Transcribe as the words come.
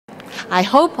I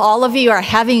hope all of you are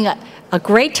having a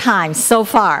great time so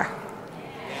far.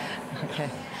 Okay.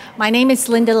 My name is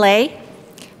Linda Lei.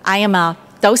 I am a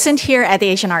docent here at the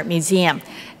Asian Art Museum.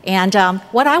 And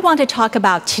what I want to talk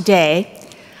about today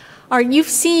are you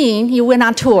went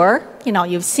on tour,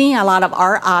 you've seen a lot of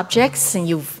art objects and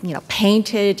you've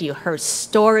painted, you heard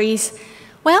stories.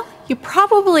 Well, you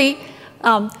probably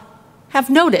have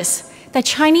noticed that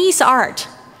Chinese art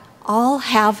all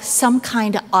have some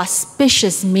kind of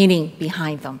auspicious meaning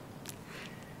behind them.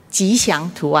 吉祥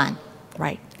图案,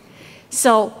 right?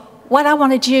 So what I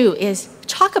want to do is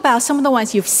talk about some of the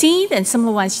ones you've seen and some of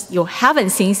the ones you haven't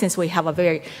seen, since we have a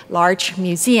very large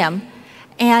museum.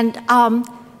 And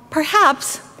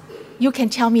perhaps you can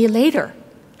tell me later,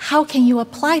 how can you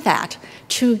apply that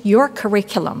to your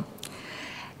curriculum?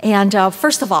 And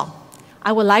first of all,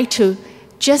 I would like to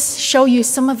just show you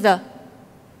some of the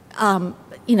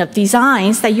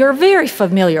designs that you're very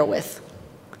familiar with.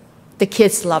 The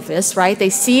kids love this, right? They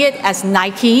see it as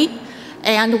Nike.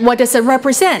 And what does it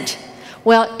represent?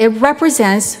 Well, it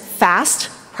represents fast,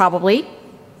 probably,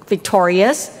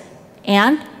 victorious,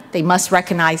 and they must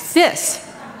recognize this,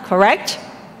 correct?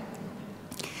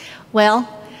 Well,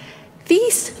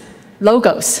 these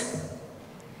logos,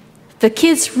 the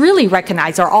kids really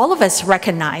recognize, or all of us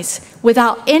recognize,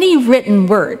 without any written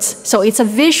words. So it's a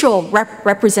visual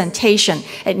representation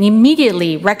and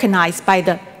immediately recognized by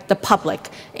the public,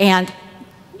 and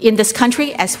in this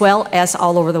country as well as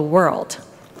all over the world.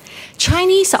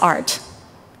 Chinese art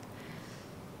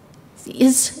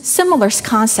is similar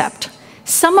concept.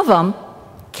 Some of them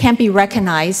can be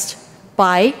recognized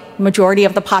by majority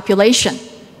of the population.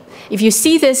 If you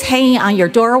see this hanging on your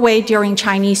doorway during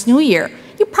Chinese New Year,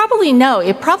 you probably know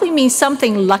it probably means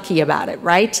something lucky about it,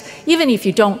 right? Even if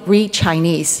you don't read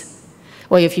Chinese.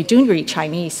 Well, if you do read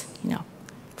Chinese,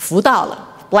 福到了,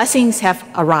 blessings have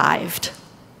arrived.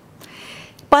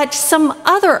 But some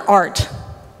other art,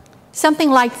 something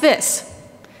like this,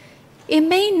 it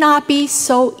may not be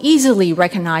so easily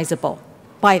recognizable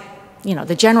by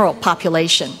the general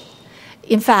population.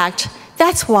 In fact,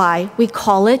 that's why we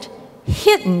call it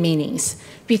hidden meanings,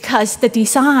 because the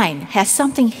design has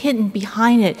something hidden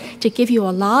behind it to give you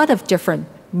a lot of different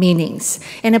meanings.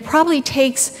 And it probably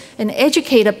takes an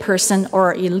educated person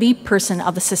or elite person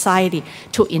of the society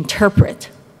to interpret.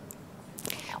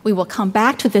 We will come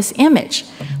back to this image,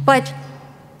 but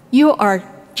you are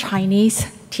Chinese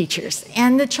teachers,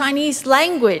 and the Chinese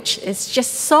language is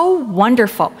just so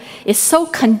wonderful. It's so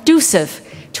conducive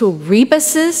to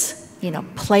rebuses,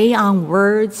 play on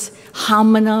words,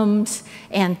 homonyms,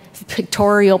 and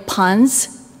pictorial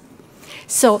puns.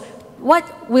 So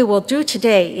what we will do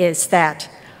today is that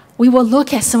we will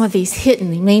look at some of these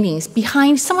hidden meanings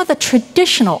behind some of the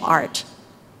traditional art.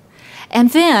 And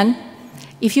then,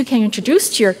 if you can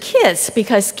introduce to your kids,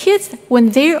 because kids, when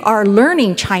they are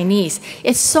learning Chinese,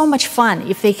 it's so much fun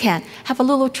if they can have a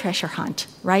little treasure hunt,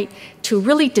 right? To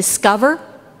really discover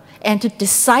and to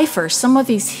decipher some of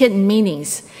these hidden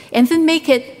meanings and then make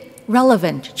it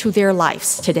relevant to their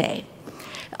lives today.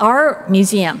 Our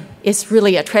museum is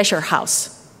really a treasure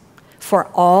house for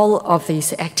all of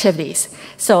these activities.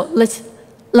 So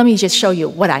let me just show you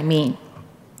what I mean.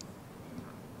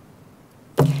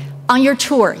 On your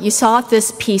tour, you saw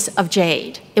this piece of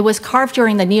jade. It was carved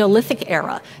during the Neolithic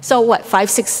era. So what, 5,000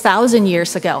 to 6,000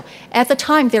 years ago. At the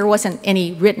time, there wasn't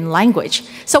any written language.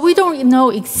 So we don't know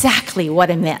exactly what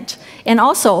it meant. And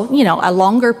also, a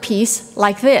longer piece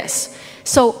like this.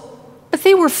 But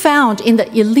they were found in the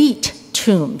elite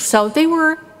tomb. So they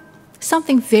were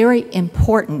something very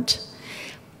important.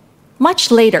 Much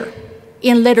later,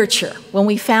 in literature, when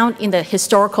we found in the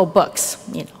historical books,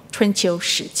 春秋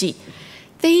史记,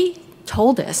 they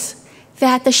told us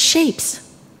that the shapes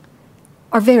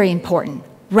are very important.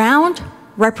 Round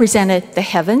represented the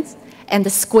heavens, and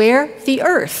the square, the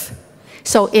earth.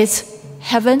 So it's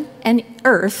heaven and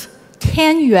earth,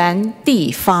 天圆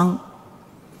地方.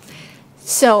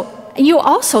 So you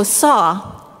also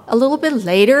saw a little bit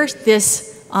later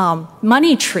this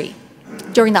money tree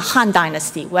during the Han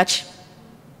Dynasty, which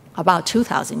about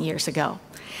 2,000 years ago.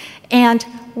 And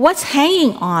what's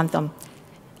hanging on them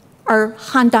are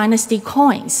Han Dynasty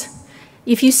coins.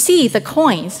 If you see the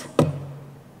coins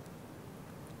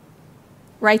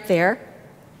right there,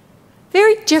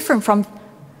 very different from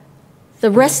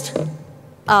the rest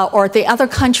or the other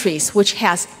countries which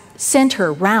has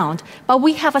center round, but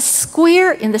we have a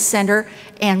square in the center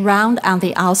and round on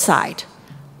the outside.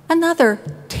 Another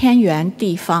天圆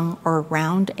地方, or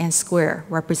round and square,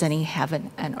 representing heaven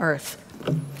and earth.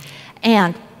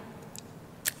 And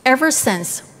ever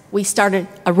since we started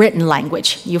a written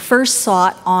language, you first saw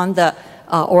it on the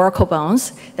oracle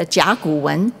bones, the 甲骨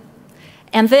文.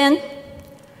 And then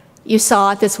you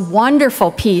saw this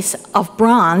wonderful piece of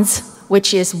bronze,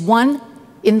 which is one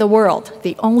in the world,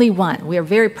 the only one. We are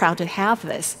very proud to have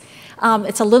this.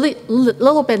 It's a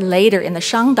little bit later in the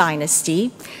Shang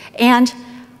Dynasty. And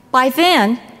by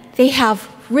then, they have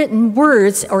written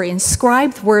words or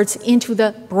inscribed words into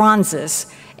the bronzes.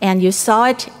 And you saw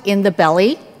it in the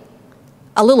belly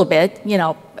a little bit. You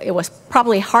know, it was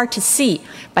probably hard to see.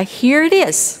 But here it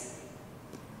is.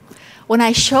 When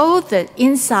I show the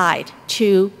inside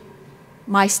to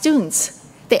my students,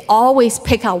 they always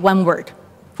pick out one word.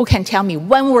 Who can tell me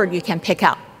one word you can pick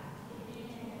out?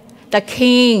 The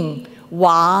king,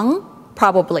 Wang,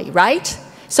 probably, right?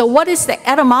 So what is the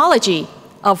etymology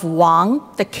of Wang,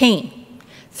 the king?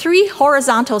 3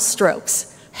 horizontal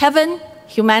strokes, heaven,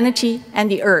 humanity, and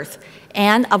the earth,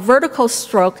 and a vertical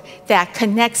stroke that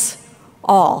connects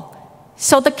all.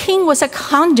 So the king was a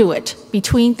conduit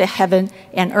between the heaven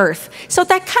and earth. So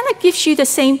that kind of gives you the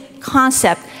same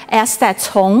concept as that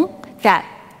cong, that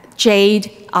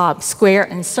jade, square,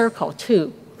 and circle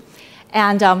too.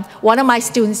 And one of my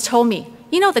students told me,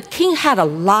 you know, the king had a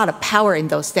lot of power in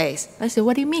those days. I said,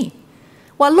 what do you mean?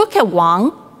 Well, look at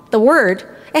Wang, the word.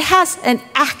 It has an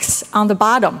axe on the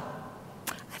bottom.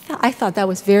 I thought that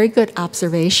was very good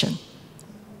observation.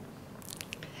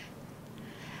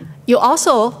 You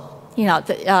also, you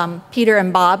know, Peter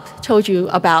and Bob told you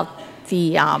about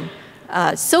the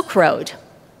Silk Road.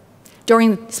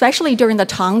 Especially during the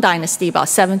Tang Dynasty, about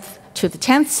 7th to the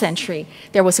 10th century,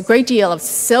 there was a great deal of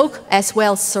silk as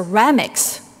well as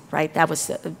ceramics, right? That was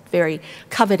a very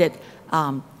coveted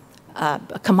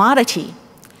commodity.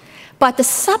 But the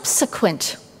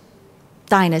subsequent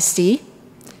dynasty,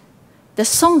 the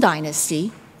Song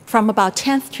Dynasty, from about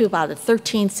 10th to about the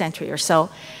 13th century or so,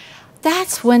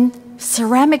 that's when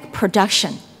ceramic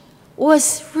production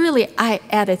was really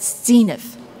at its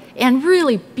zenith. And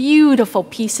really beautiful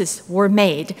pieces were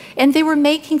made. And they were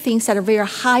making things that are very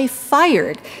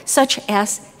high-fired, such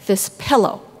as this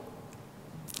pillow.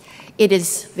 It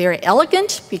is very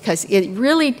elegant because it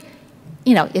really,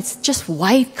 you know, it's just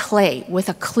white clay with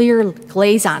a clear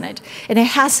glaze on it. And it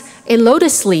has a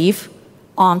lotus leaf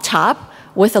on top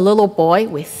with a little boy,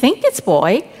 we think it's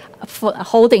boy,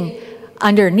 holding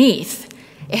underneath.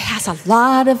 It has a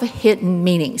lot of hidden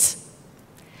meanings.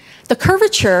 The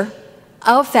curvature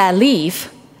of that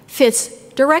leaf fits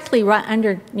directly right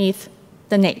underneath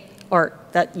the nape or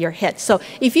your head. So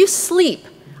if you sleep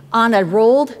on a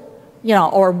rolled, you know,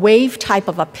 or wave type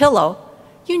of a pillow,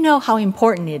 you know how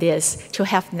important it is to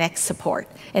have neck support.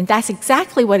 And that's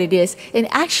exactly what it is. It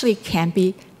actually can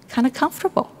be kind of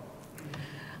comfortable.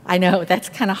 I know that's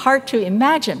kind of hard to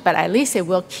imagine, but at least it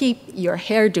will keep your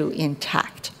hairdo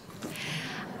intact.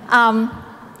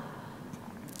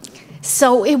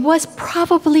 So it was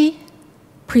probably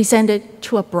presented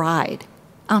to a bride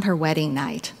on her wedding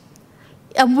night,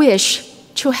 a wish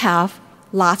to have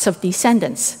lots of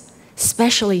descendants,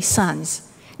 especially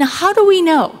sons. Now, how do we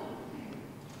know?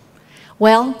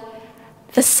 Well,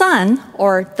 the son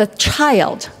or the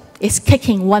child is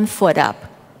kicking one foot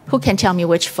up. Who can tell me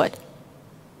which foot?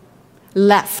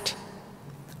 Left.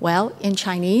 Well, in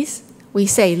Chinese, we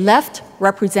say left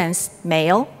represents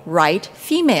male, right,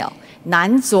 female.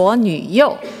 男左女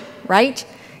右, right?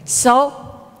 So,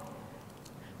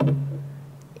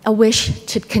 a wish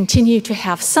to continue to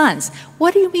have sons.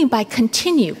 What do you mean by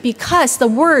continue? Because the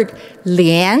word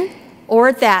lian,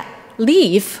 or that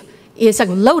leaf, is a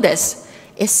lotus.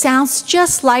 It sounds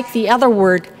just like the other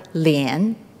word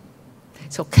lian.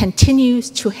 So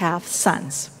continues to have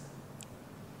sons.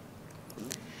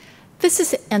 This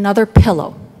is another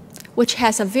pillow, which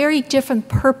has a very different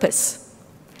purpose.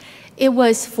 It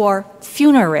was for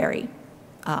funerary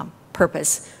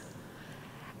purpose.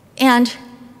 And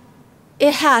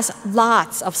it has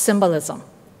lots of symbolism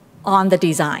on the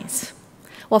designs.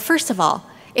 Well, first of all,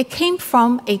 it came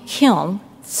from a kiln,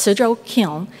 Suzhou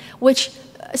kiln, which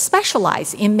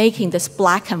specialized in making this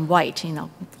black and white,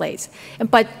 glaze.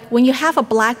 But when you have a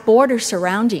black border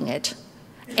surrounding it,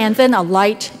 and then a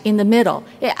light in the middle,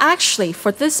 it actually,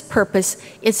 for this purpose,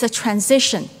 it's a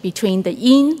transition between the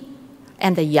yin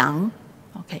and the yang,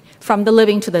 okay, from the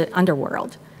living to the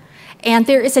underworld. And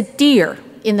there is a deer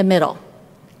in the middle.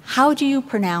 How do you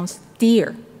pronounce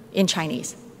deer in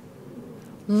Chinese?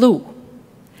 Lu.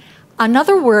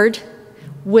 Another word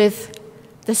with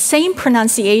the same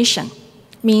pronunciation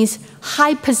means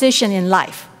high position in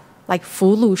life, like fu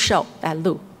lu shou, that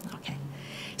lu. Okay.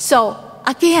 So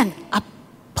again, a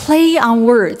play on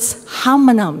words,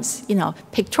 homonyms,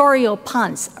 pictorial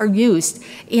puns are used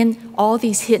in all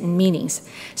these hidden meanings.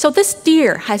 So this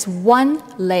deer has one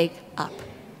leg up.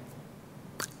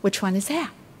 Which one is that?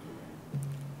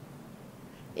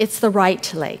 it's the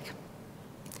right leg.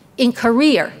 In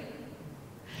Korea,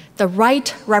 the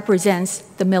right represents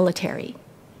the military.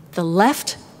 The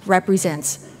left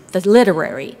represents the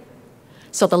literary.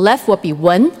 So the left would be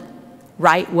wen,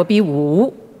 right would be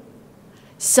wu.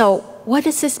 So what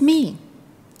does this mean?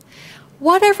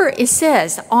 Whatever it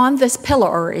says on this pillow,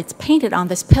 or it's painted on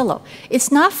this pillow,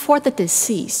 it's not for the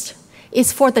deceased.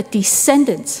 It's for the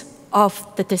descendants of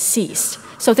the deceased.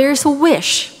 So there's a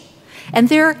wish. And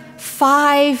there are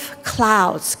 5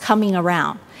 clouds coming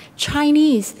around.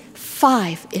 Chinese,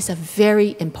 5 is a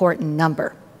very important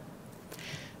number.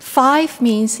 5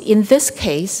 means, in this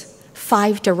case,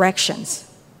 5 directions.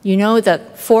 You know the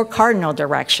 4 cardinal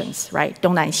directions, right?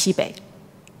 东南西北.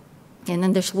 And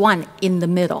then there's 1 in the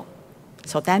middle.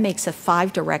 So that makes it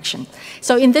 5 directions.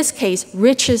 So in this case,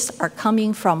 riches are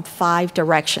coming from 5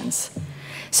 directions.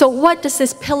 So what does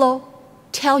this pillow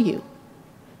tell you?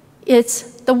 It's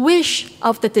the wish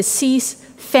of the deceased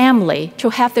family to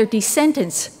have their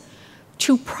descendants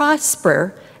to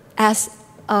prosper as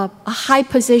a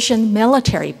high-position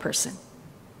military person.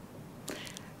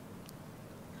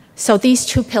 So these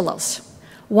 2 pillows,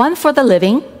 one for the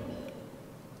living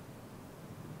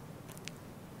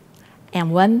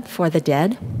and one for the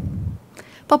dead,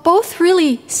 but both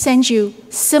really send you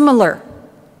similar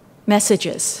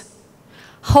messages,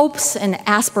 hopes and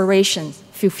aspirations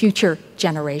for future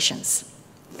generations.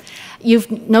 You've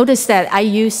noticed that I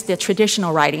use the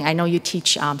traditional writing. I know you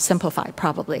teach simplified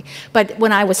probably, but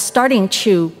when I was starting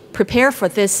to prepare for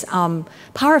this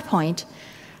PowerPoint,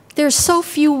 there's so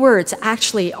few words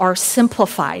actually are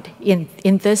simplified in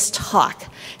this talk.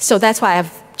 So that's why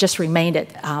I've just remained it,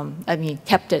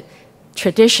 kept it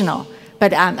traditional,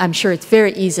 but I'm sure it's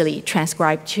very easily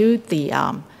transcribed to the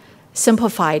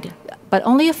simplified, but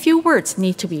only a few words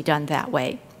need to be done that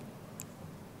way.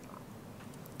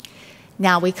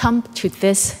 Now we come to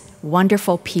this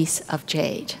wonderful piece of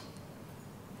jade.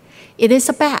 It is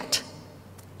a bat.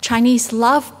 Chinese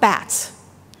love bats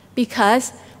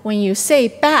because when you say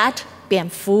bat, 蝙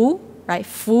蝠, right?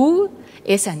 蝠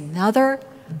is another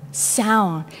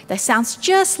sound that sounds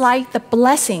just like the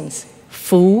blessings,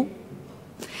 福.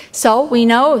 So we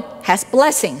know it has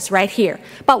blessings right here.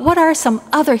 But what are some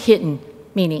other hidden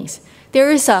meanings?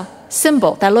 There is a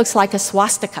symbol that looks like a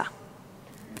swastika.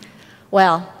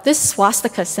 Well, this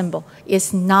swastika symbol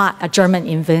is not a German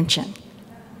invention.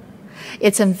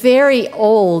 It's a very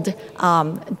old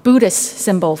Buddhist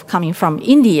symbol coming from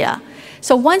India.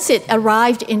 So once it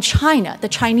arrived in China, the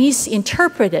Chinese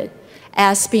interpreted it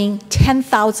as being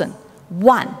 10,000,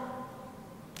 1.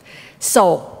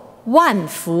 So 1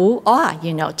福,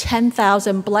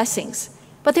 10,000 blessings.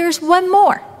 But there's one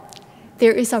more.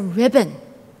 There is a ribbon.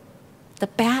 The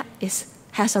bat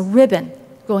has a ribbon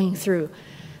going through.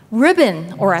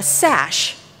 Ribbon or a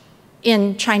sash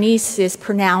in Chinese is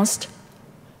pronounced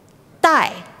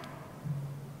dai.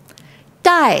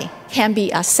 Dai can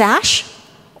be a sash,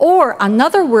 or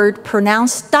another word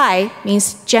pronounced dai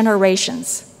means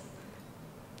generations.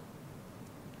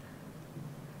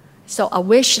 So a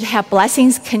wish to have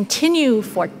blessings continue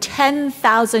for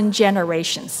 10,000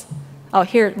 generations. Oh,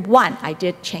 here, 1, I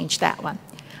did change that one.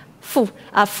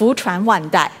 福传万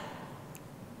代.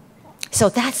 So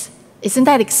isn't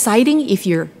that exciting if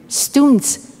your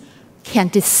students can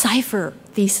decipher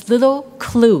these little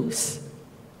clues?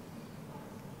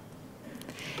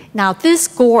 Now this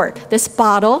gourd, this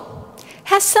bottle,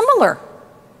 has similar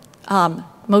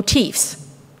motifs.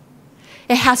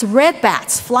 It has red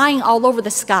bats flying all over the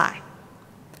sky.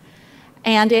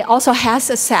 And it also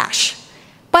has a sash.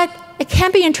 But it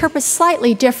can be interpreted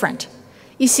slightly different.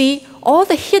 You see, all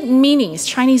the hidden meanings,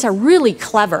 Chinese are really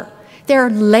clever. There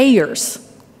are layers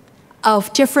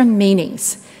of different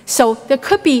meanings. So there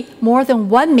could be more than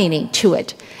one meaning to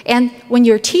it. And when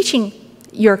you're teaching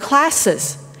your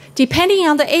classes, depending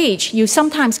on the age, you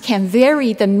sometimes can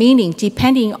vary the meaning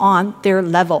depending on their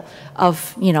level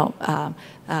of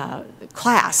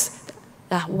class,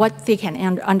 what they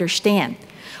can understand.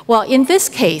 Well, in this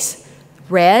case,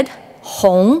 red,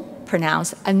 hong,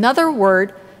 pronounced. Another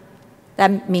word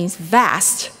that means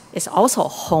vast is also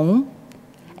hong.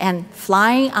 And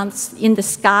flying in the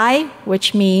sky,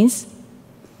 which means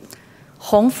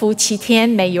hong fu qi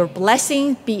tian, may your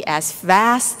blessing be as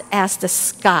vast as the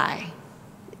sky.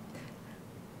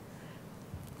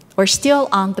 We're still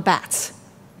on the bats.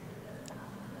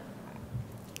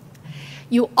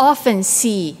 You often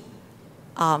see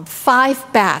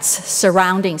 5 bats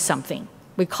surrounding something.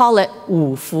 We call it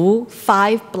五福,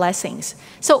 5 blessings.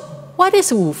 So what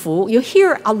is 五福? You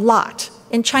hear a lot.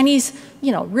 In Chinese,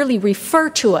 really refer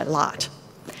to it a lot.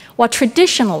 Well,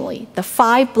 traditionally, the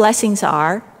 5 blessings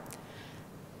are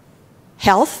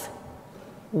health,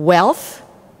 wealth,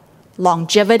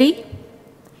 longevity,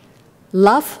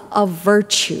 love of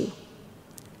virtue,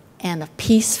 and a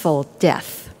peaceful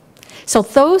death. So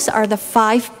those are the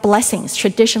 5 blessings,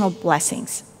 traditional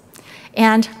blessings.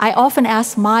 And I often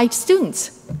ask my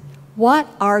students, what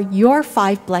are your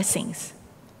 5 blessings?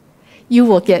 You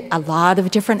will get a lot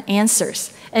of different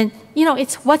answers. And you know,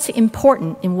 it's what's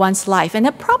important in one's life. And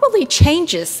it probably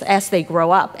changes as they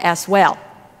grow up as well.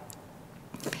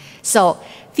 So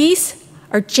these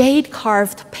are jade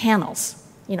carved panels.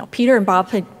 You know, Peter and Bob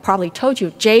probably told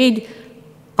you jade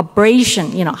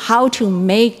abrasion, you know, how to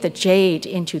make the jade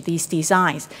into these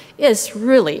designs is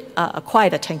really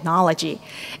quite a technology.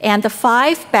 And the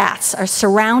 5 bats are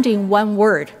surrounding one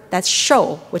word, that's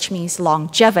shou, which means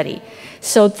longevity.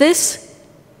 So this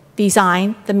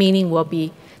design, the meaning will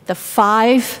be the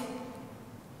 5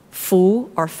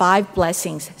 fu, or 5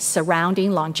 blessings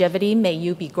surrounding longevity. May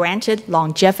you be granted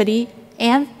longevity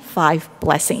and 5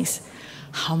 blessings.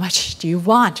 How much do you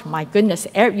want? My goodness,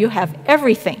 you have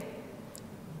everything.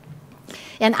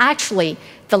 And actually,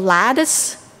 the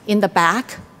lattice in the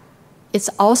back is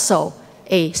also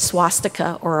a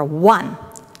swastika or a 1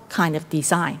 kind of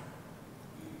design.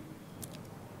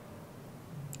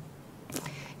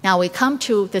 Now we come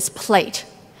to this plate.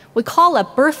 We call it a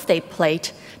birthday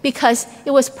plate because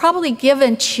it was probably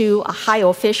given to a high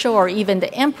official or even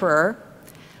the emperor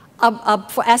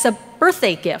as a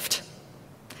birthday gift.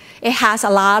 It has a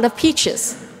lot of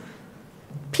peaches.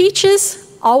 Peaches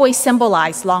always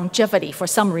symbolize longevity for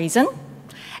some reason.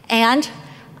 And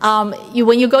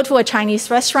when you go to a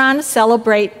Chinese restaurant,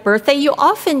 celebrate birthday, you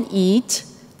often eat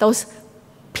those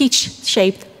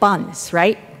peach-shaped buns,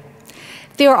 right?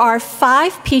 There are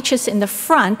 5 peaches in the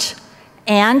front,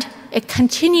 and it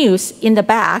continues in the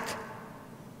back,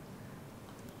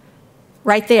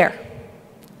 right there.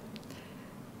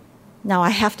 Now I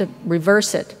have to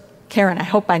reverse it. Karen, I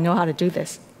hope I know how to do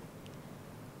this.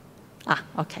 Ah,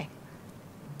 okay.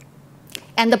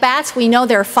 And the bats, we know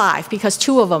there are 5 because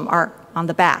 2 of them are on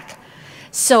the back.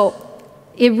 So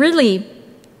it really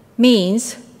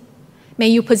means, may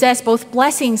you possess both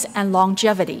blessings and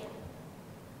longevity.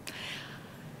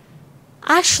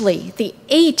 Actually, the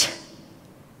 8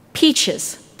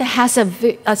 peaches, that has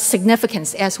a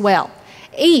significance as well.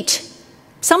 8,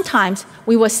 sometimes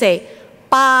we will say,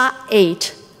 ba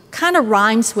 8, kind of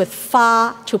rhymes with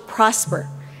fa, to prosper.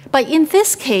 But in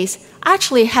this case,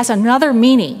 actually it has another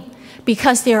meaning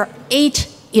because there are 8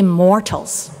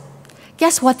 immortals.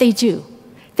 Guess what they do?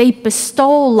 They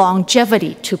bestow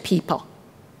longevity to people.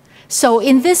 So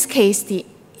in this case, the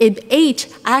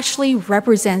 8 actually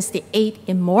represents the 8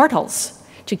 immortals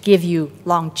to give you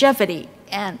longevity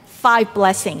and 5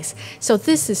 blessings. So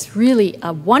this is really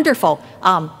a wonderful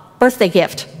birthday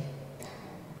gift.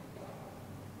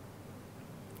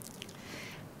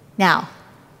 Now,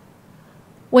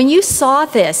 when you saw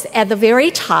this at the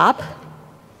very top,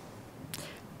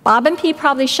 Bob and Pete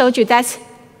probably showed you that's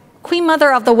Queen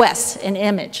Mother of the West, an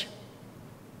image.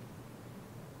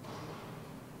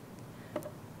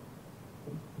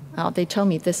 Oh, they told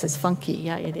me this is funky.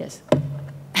 Yeah, it is.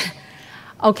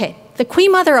 Okay, the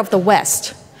Queen Mother of the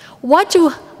West. What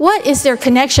is their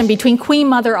connection between Queen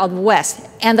Mother of the West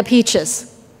and the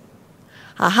peaches?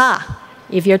 Aha,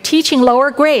 if you're teaching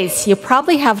lower grades, you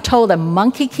probably have told a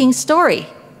Monkey King story.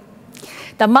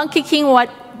 The Monkey King,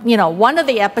 one of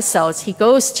the episodes, he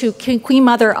goes to Queen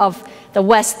Mother of the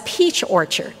West peach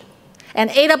orchard and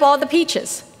ate up all the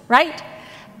peaches, right?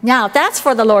 Now, that's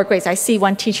for the lower grades. I see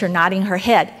one teacher nodding her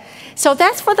head. So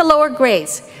that's for the lower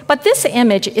grades. But this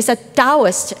image is a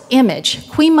Taoist image,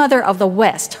 Queen Mother of the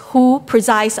West, who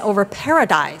presides over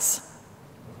paradise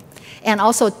and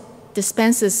also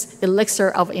dispenses elixir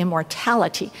of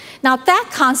immortality. Now, that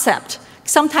concept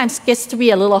sometimes gets to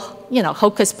be a little,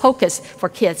 hocus pocus for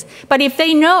kids. But if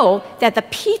they know that the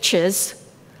peaches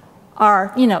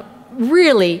are,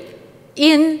 really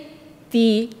in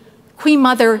the Queen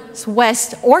Mother's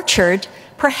West orchard,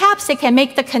 perhaps they can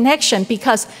make the connection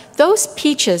because those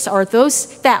peaches or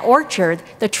that orchard,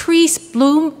 the trees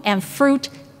bloom and fruit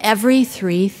every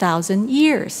 3,000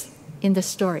 years in the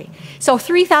story. So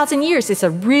 3,000 years is a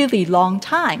really long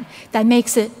time. That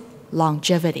makes it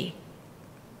longevity.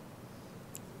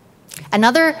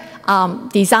 Another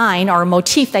design or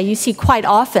motif that you see quite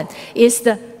often is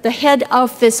the head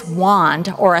of this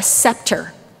wand or a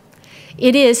scepter.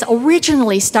 It is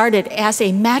originally started as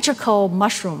a magical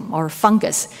mushroom or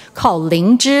fungus called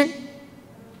lingzhi.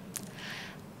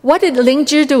 What did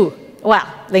lingzhi do? Well,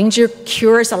 lingzhi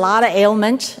cures a lot of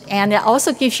ailment and it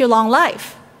also gives you long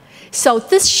life. So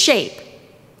this shape,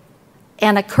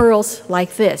 and it curls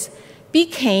like this,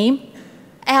 became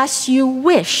as you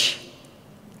wish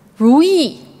如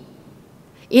意.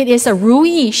 It is a 如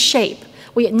意 shape.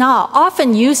 We now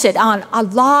often use it on a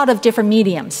lot of different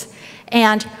mediums.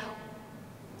 And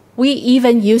we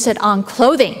even use it on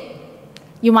clothing.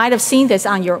 You might have seen this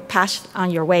on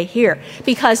your way here,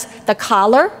 because the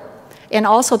collar and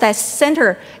also that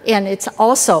center, and it's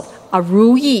also a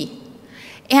如意.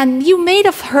 And you may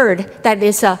have heard that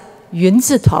it's a 云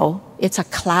字头, it's a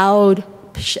cloud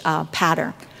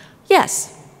pattern.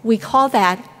 Yes, we call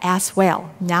that as well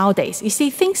nowadays. You see,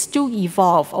 things do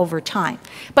evolve over time.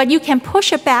 But you can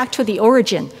push it back to the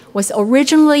origin. It was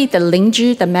originally the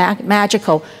lingzhi, the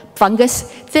magical fungus.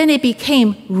 Then it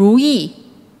became 如意,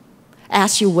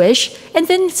 as you wish. And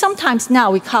then sometimes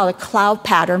now we call it cloud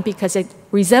pattern because it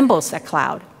resembles a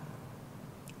cloud.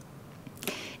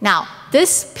 Now,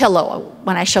 this pillow,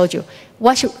 when I showed you,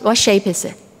 what shape is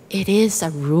it? It is a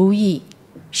如意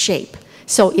shape.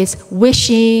 So it's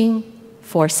wishing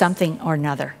for something or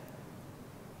another.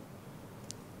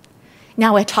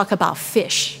 Now we talk about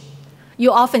fish.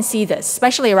 You often see this,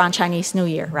 especially around Chinese New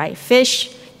Year, right?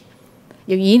 Fish,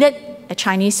 you eat it at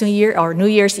Chinese New Year or New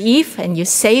Year's Eve, and you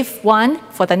save one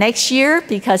for the next year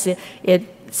because it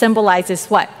symbolizes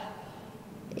what?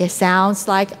 It sounds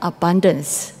like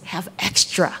abundance, have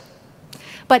extra.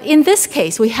 But in this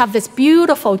case, we have this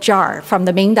beautiful jar from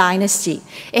the Ming Dynasty.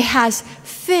 It has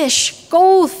fish,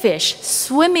 goldfish,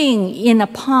 swimming in a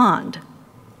pond.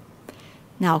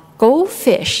 Now,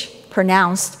 goldfish,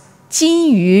 pronounced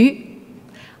金鱼.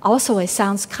 Also, it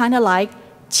sounds kind of like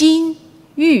金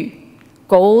玉,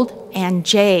 gold and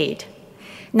jade.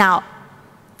 Now,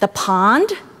 the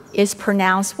pond is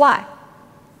pronounced what?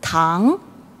 塘,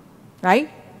 right?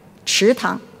 池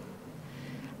塘.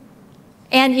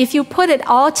 And if you put it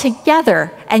all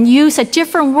together and use a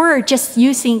different word, just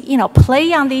using,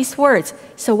 play on these words,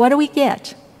 so what do we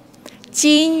get?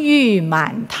 金玉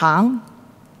满堂,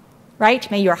 right?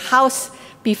 May your house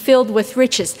be filled with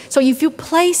riches. So if you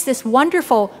place this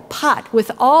wonderful pot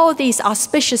with all these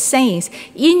auspicious sayings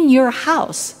in your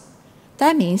house,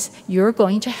 that means you're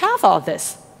going to have all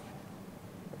this.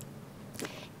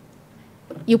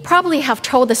 You probably have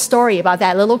told the story about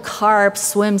that little carp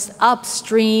swims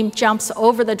upstream, jumps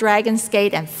over the dragon's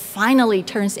gate, and finally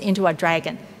turns into a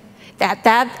dragon.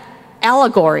 That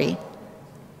allegory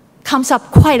comes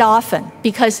up quite often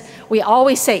because we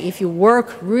always say if you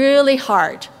work really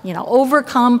hard,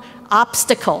 overcome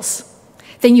obstacles,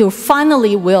 then you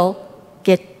finally will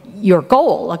get your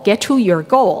goal or get to your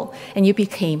goal, and you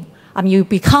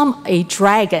become a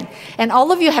dragon. And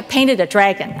all of you have painted a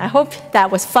dragon. I hope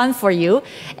that was fun for you.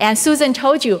 And Susan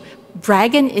told you,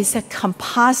 dragon is a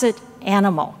composite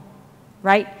animal,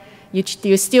 right? Do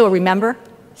you still remember?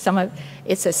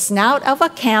 It's a snout of a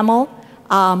camel,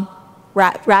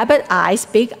 rabbit eyes,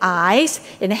 big eyes,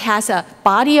 and it has a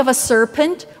body of a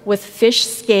serpent with fish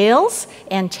scales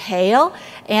and tail,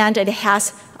 and it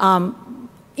has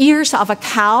ears of a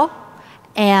cow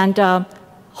and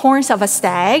horns of a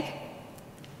stag,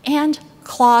 and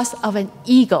claws of an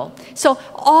eagle. So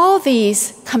all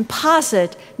these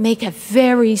composite make a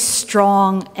very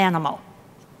strong animal.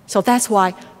 So that's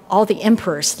why all the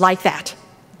emperors like that.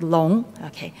 Long,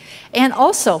 okay. And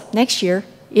also, next year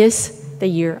is the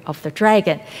year of the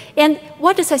dragon. And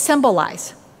what does it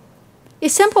symbolize? It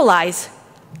symbolizes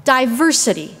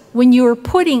diversity. When you're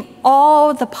putting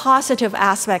all the positive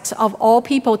aspects of all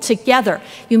people together,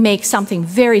 you make something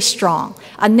very strong.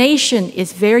 A nation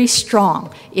is very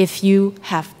strong if you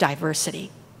have diversity.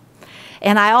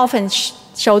 And I often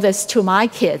show this to my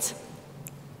kids.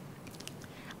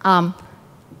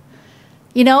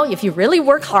 If you really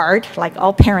work hard, like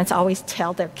all parents always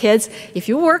tell their kids, if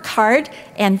you work hard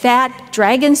and that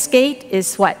dragon's gate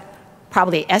is what?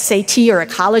 Probably SAT or a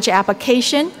college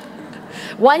application.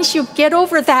 Once you get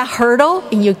over that hurdle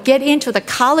and you get into the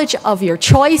college of your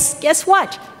choice, guess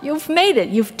what? You've made it.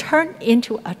 You've turned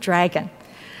into a dragon.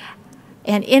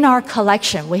 And in our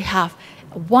collection, we have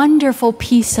a wonderful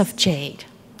piece of jade.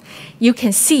 You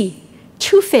can see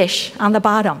 2 fish on the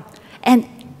bottom. And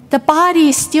the body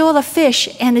is still the fish,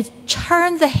 and it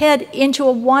turned the head into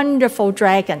a wonderful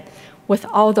dragon with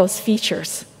all those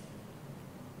features.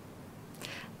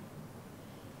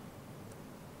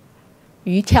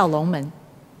 鱼跳龙门.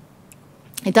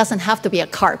 It doesn't have to be a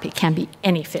carp. It can be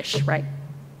any fish, right?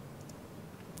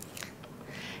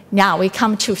 Now we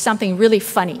come to something really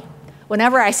funny.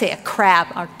 Whenever I say a crab,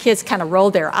 our kids kind of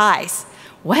roll their eyes.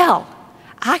 Well,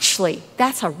 actually,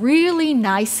 that's a really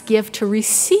nice gift to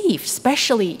receive,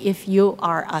 especially if you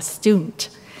are a student.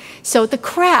 So the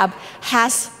crab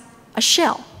has a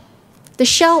shell. The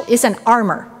shell is an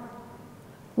armor.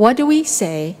 What do we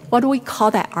say? What do we call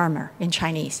that armor in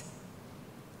Chinese?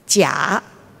 甲.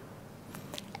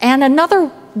 And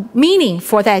another meaning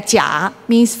for that 甲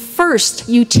means first,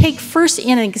 you take first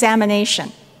in an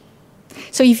examination.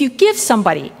 So if you give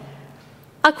somebody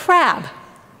a crab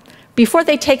before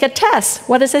they take a test,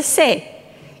 what does it say?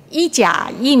 一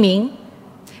甲一名.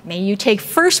 May you take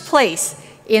first place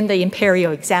in the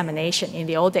imperial examination in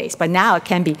the old days, but now it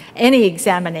can be any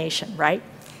examination, right?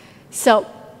 So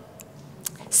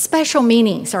special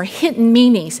meanings or hidden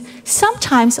meanings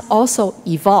sometimes also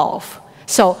evolve.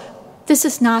 So this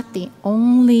is not the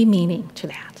only meaning to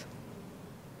that.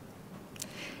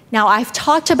 Now I've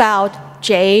talked about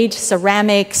jade,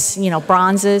 ceramics,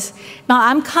 bronzes. Now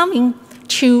I'm coming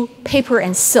to paper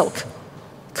and silk,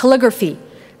 calligraphy.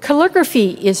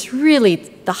 Calligraphy is really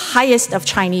the highest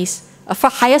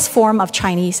form of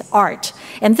Chinese art.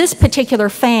 And this particular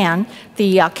fan,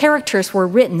 the characters were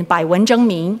written by Wen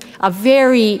Zhengmin, a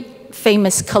very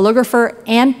famous calligrapher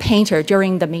and painter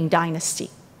during the Ming Dynasty.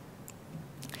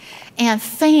 And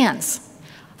fans,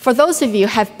 for those of you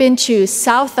who have been to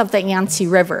south of the Yangtze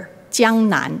River,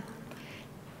 Jiangnan,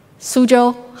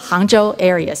 Suzhou, Hangzhou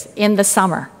areas in the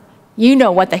summer, you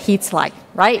know what the heat's like,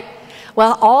 right?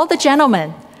 Well, all the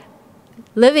gentlemen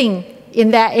living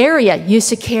in that area used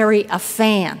to carry a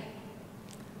fan.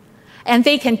 And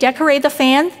they can decorate the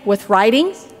fan with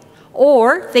writings,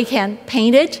 or they can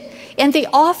paint it, and they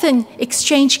often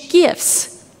exchange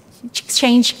gifts,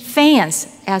 exchange fans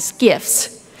as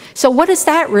gifts. So what does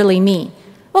that really mean?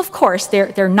 Well, of course,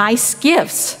 they're nice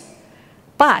gifts,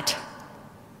 but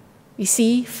you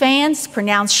see, fans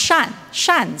pronounce shan,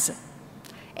 shans,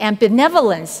 and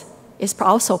benevolence is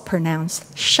also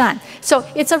pronounced shan. So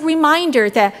it's a reminder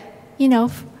that,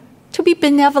 to be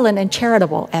benevolent and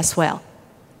charitable as well.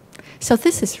 So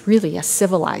this is really a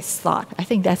civilized thought. I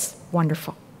think that's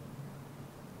wonderful.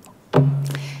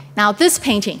 Now this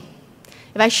painting,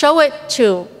 if I show it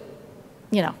to,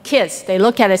 kids, they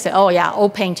look at it and say, oh yeah,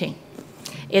 old painting.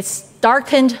 It's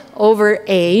darkened over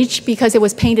age because it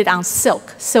was painted on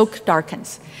silk. Silk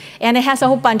darkens. And it has a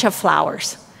whole bunch of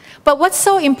flowers. But what's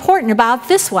so important about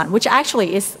this one, which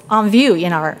actually is on view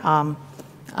in our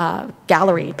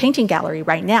painting gallery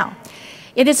right now,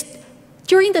 it is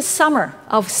during the summer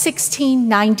of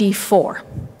 1694.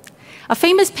 A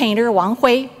famous painter, Wang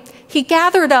Hui, he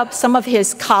gathered up some of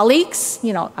his colleagues,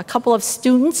 a couple of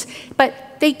students, but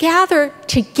they gathered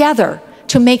together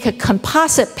to make a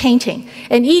composite painting.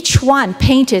 And each one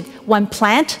painted one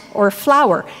plant or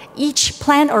flower. Each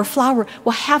plant or flower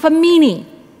will have a meaning,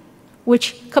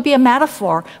 which could be a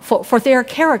metaphor for their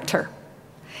character.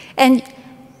 And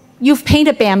you've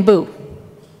painted bamboo,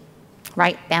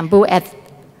 right? Bamboo at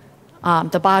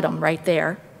the bottom right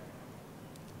there.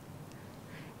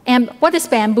 And what does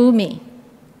bamboo mean?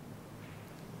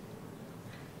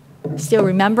 Still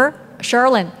remember?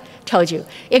 Charlene told you.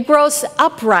 It grows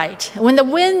upright. When the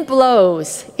wind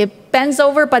blows, it bends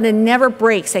over, but it never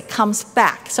breaks. It comes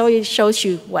back. So it shows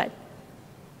you what?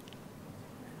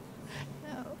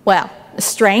 Well,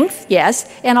 strength, yes,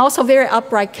 and also very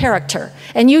upright character.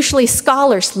 And usually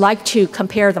scholars like to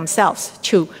compare themselves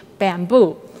to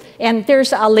bamboo. And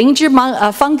there's a linger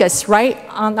fungus right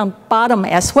on the bottom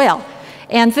as well.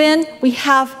 And then we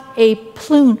have a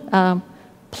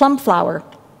plum flower.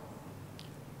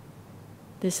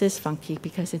 This is funky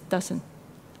because it doesn't.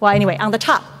 Well, anyway, on the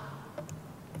top,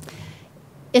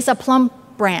 it's a plum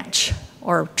branch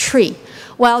or tree.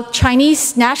 Well,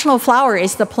 Chinese national flower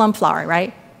is the plum flower,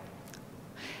 right?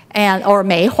 Or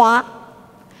梅花.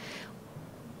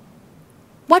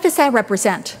 What does that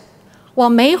represent?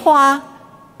 Well, 梅花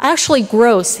actually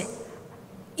grows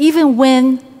even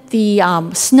when the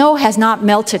snow has not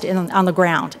melted on the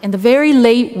ground. In the very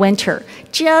late winter,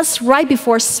 just right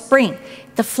before spring,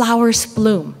 the flowers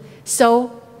bloom.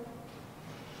 So,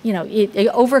 it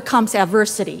overcomes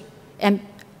adversity and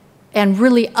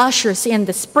really ushers in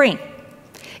the spring.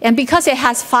 And because it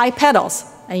has 5 petals,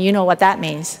 and you know what that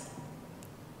means.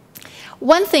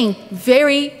 One thing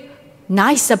very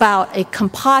nice about a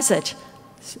composite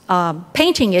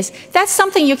painting is that's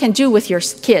something you can do with your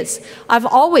kids. I've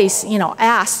always,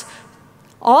 asked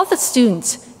all the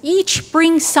students, each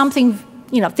bring something,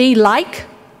 they like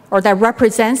or that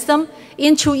represents them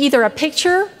into either a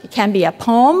picture, it can be a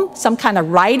poem, some kind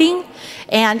of writing,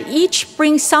 and each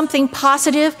brings something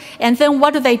positive, and then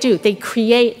what do? They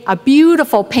create a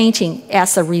beautiful painting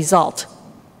as a result.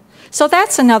 So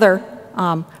that's another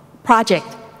project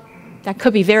that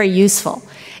could be very useful.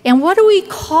 And what do we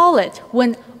call it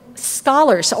when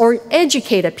scholars or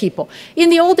educated people?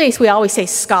 In the old days, we always say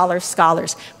scholars,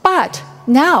 scholars. But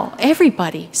now,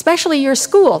 everybody, especially your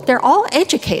school, they're all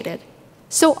educated.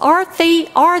 So they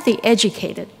are the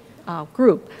educated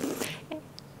group.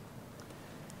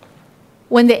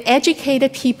 when the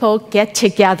educated people get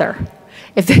together,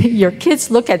 if your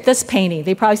kids look at this painting,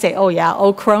 they probably say, oh yeah,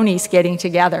 old cronies getting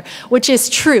together, which is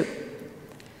true.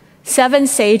 7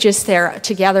 sages there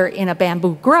together in a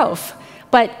bamboo grove.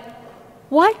 But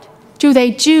what do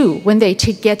they do when they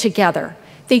get together?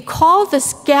 They call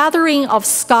this gathering of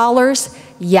scholars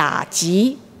雅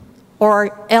集,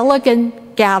 or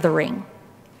elegant gathering.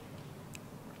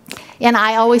 And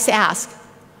I always ask,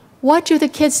 what do the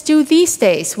kids do these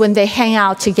days when they hang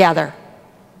out together?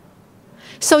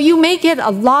 So you may get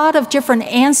a lot of different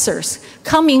answers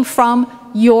coming from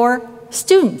your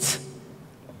students.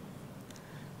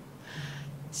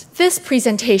 This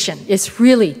presentation is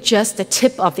really just the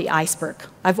tip of the iceberg.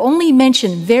 I've only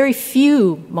mentioned very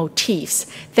few motifs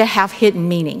that have hidden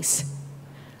meanings.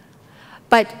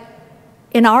 But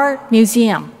in our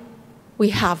museum, we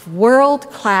have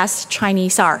world-class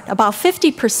Chinese art. About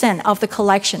 50% of the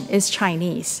collection is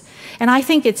Chinese. And I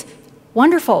think it's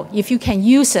wonderful if you can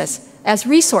use this as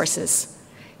resources.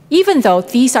 Even though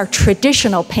these are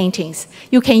traditional paintings,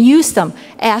 you can use them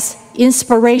as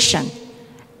inspiration.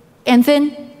 And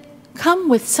then come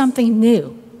with something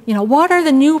new. You know, what are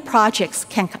the new projects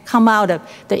can come out of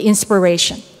the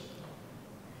inspiration?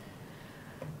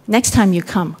 Next time you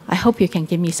come, I hope you can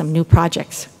give me some new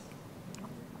projects.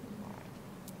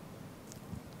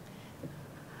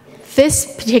 This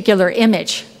particular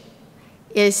image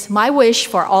is my wish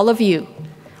for all of you,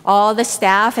 all the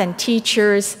staff and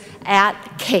teachers at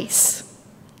CAIS.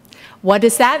 What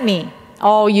does that mean?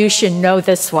 Oh, you should know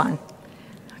this one.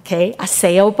 Okay, a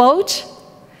sailboat,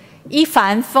 一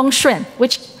帆风顺,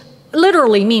 which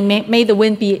literally means may the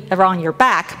wind be around your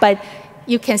back, but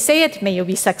you can say it, may you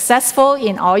be successful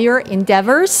in all your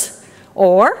endeavors,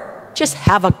 or just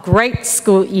have a great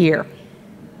school year.